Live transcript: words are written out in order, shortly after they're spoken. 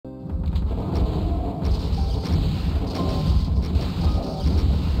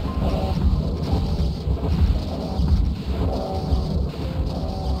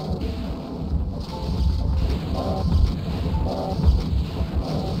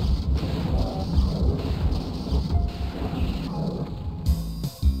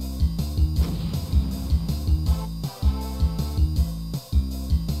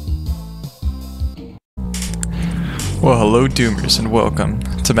Well, hello Doomers and welcome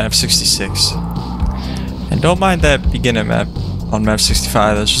to map 66. And don't mind that beginner map on map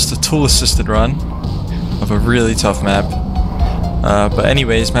 65, that's just a tool assisted run of a really tough map. But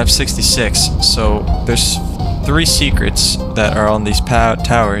anyways, map 66, so there's 3 secrets that are on these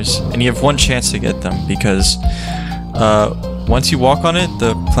towers, and you have 1 chance to get them because once you walk on it,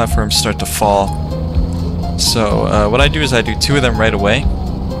 the platforms start to fall. So what I do is I do 2 of them right away.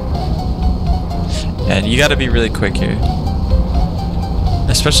 And you gotta be really quick here.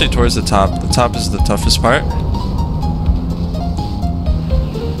 Especially towards the top. The top is the toughest part.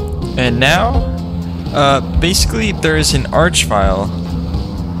 And now, basically there is an archvile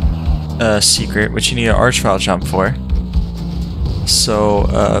secret, which you need an archvile jump for.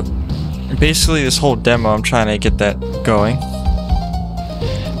 So, basically this whole demo, I'm trying to get that going.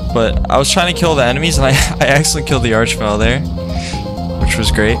 But I was trying to kill the enemies, and I actually killed the archvile there, which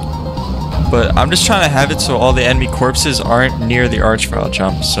was great. But I'm just trying to have it so all the enemy corpses aren't near the archvile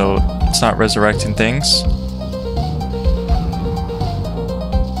jump, so it's not resurrecting things.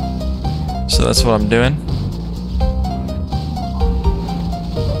 So that's what I'm doing.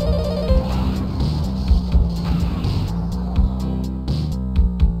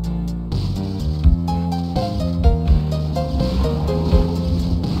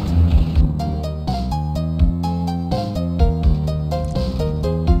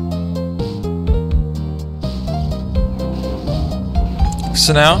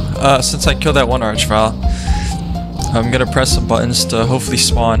 So now, since I killed that one archvile, I'm gonna press some buttons to hopefully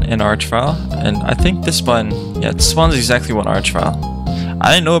spawn an archvile, and I think this button, yeah, it spawns exactly one archvile.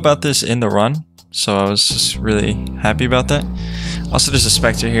 I didn't know about this in the run, so I was just really happy about that. Also, there's a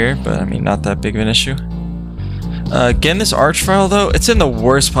specter here, but I mean, not that big of an issue. Again, this archvile though, it's in the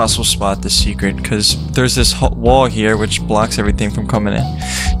worst possible spot, this secret, because there's this wall here which blocks everything from coming in.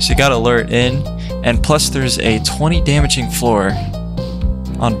 So you gotta lure it in, and plus there's a 20 damaging floor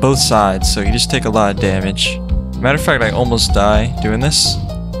on both sides, so you just take a lot of damage. Matter of fact, I almost die doing this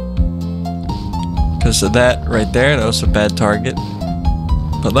because of that right there. That was a bad target,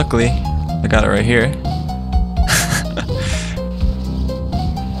 but luckily I got it right here.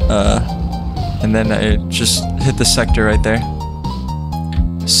 And then I just hit the sector right there.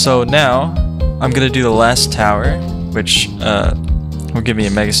 So now I'm gonna do the last tower, which will give me a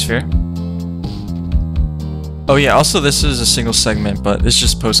megasphere. Oh yeah, also this is a single segment, but it's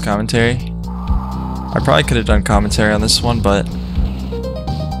just post-commentary. I probably could have done commentary on this one, but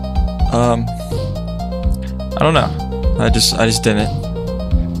I don't know. I just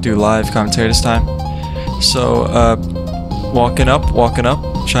didn't do live commentary this time. So walking up,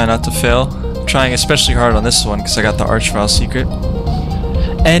 try not to fail. I'm trying especially hard on this one because I got the archvile secret.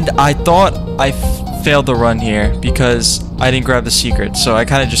 And I thought I failed the run here because I didn't grab the secret, so I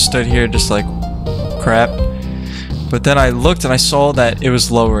kind of just stood here just like crap. But then I looked and I saw that it was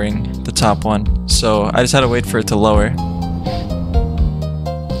lowering the top one, so I just had to wait for it to lower,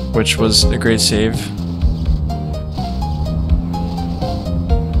 which was a great save.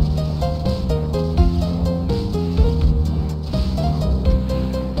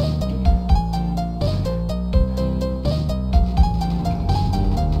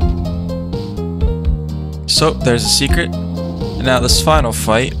 So there's a secret, and now this final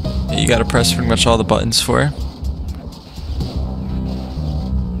fight, you gotta press pretty much all the buttons for.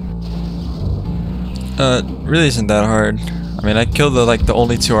 Really isn't that hard. I mean, I killed the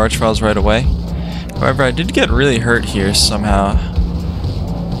only 2 archviles right away. However, I did get really hurt here somehow.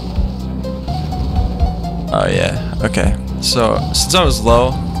 Oh yeah, okay. So since I was low,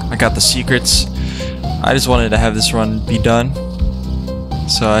 I got the secrets. I just wanted to have this run be done.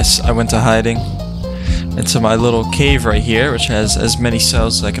 So I went to hiding into my little cave right here, which has as many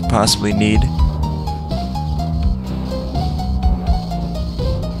cells as I could possibly need.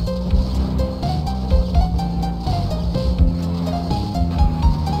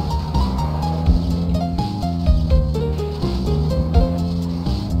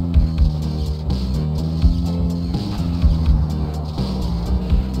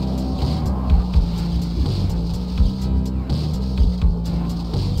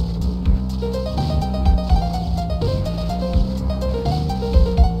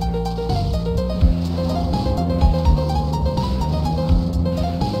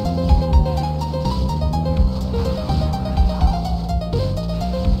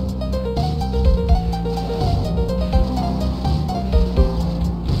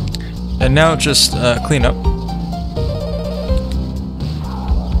 And now just clean up.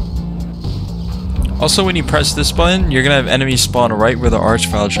 Also, when you press this button, you're gonna have enemies spawn right where the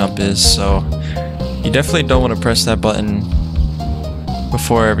archvile jump is, so you definitely don't want to press that button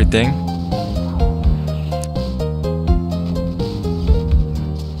before everything.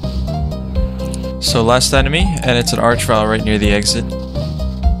 So last enemy, and it's an arch file right near the exit.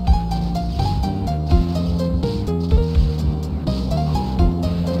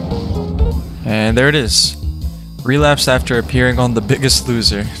 And there it is. Relapsed after appearing on The Biggest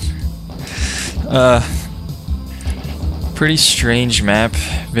Loser. Pretty strange map.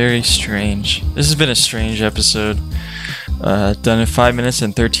 Very strange. This has been a strange episode. Done in 5 minutes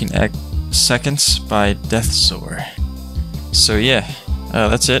and 13 seconds by Deathzor. So yeah,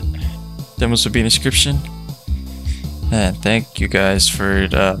 that's it. Demos will be in the description. And thank you guys for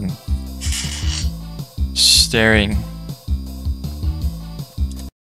staring